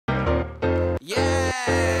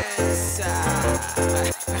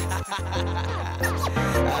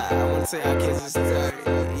I want to say our kids is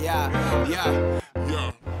yeah.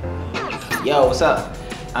 Yo, what's up?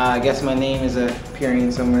 I guess my name is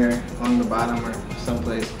appearing somewhere along the bottom or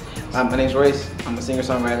someplace. My name's Royce. I'm a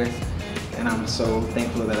singer-songwriter, and I'm so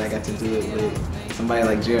thankful that I got to do it with somebody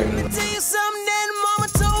like Jeremy.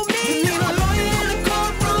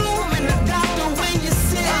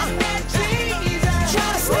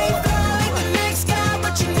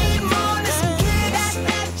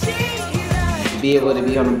 Be able to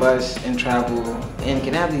be on a bus and travel and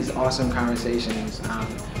can have these awesome conversations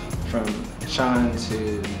from Sean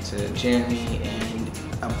to Jeremy and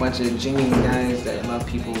a bunch of genuine guys that love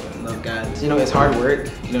people and love God. You know, it's hard work.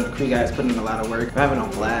 You know, the crew guys put in a lot of work. I'm having a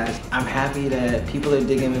blast. I'm happy that people are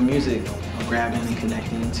digging the music, grabbing and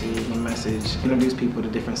connecting to the message, introduce people to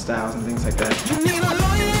different styles and things like that.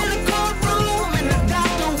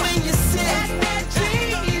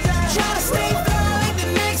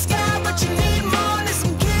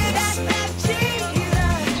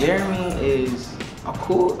 Jeremy is a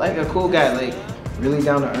cool guy, like really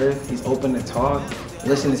down to earth. He's open to talk.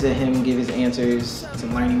 Listening to him give his answers, to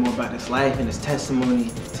learning more about his life and his testimony,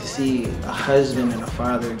 to see a husband and a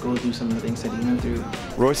father go through some of the things that he went through.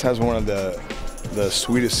 Royce has one of the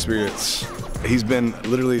sweetest spirits. He's been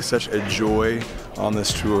literally such a joy on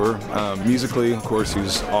this tour. Musically, of course,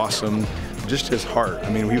 he's awesome. Just his heart. I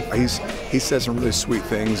mean, he said some really sweet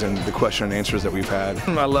things in the question and answers that we've had.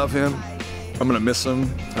 I love him. I'm gonna miss him.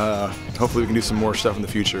 Hopefully we can do some more stuff in the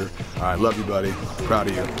future. All right, love you, buddy. Proud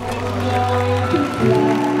of you.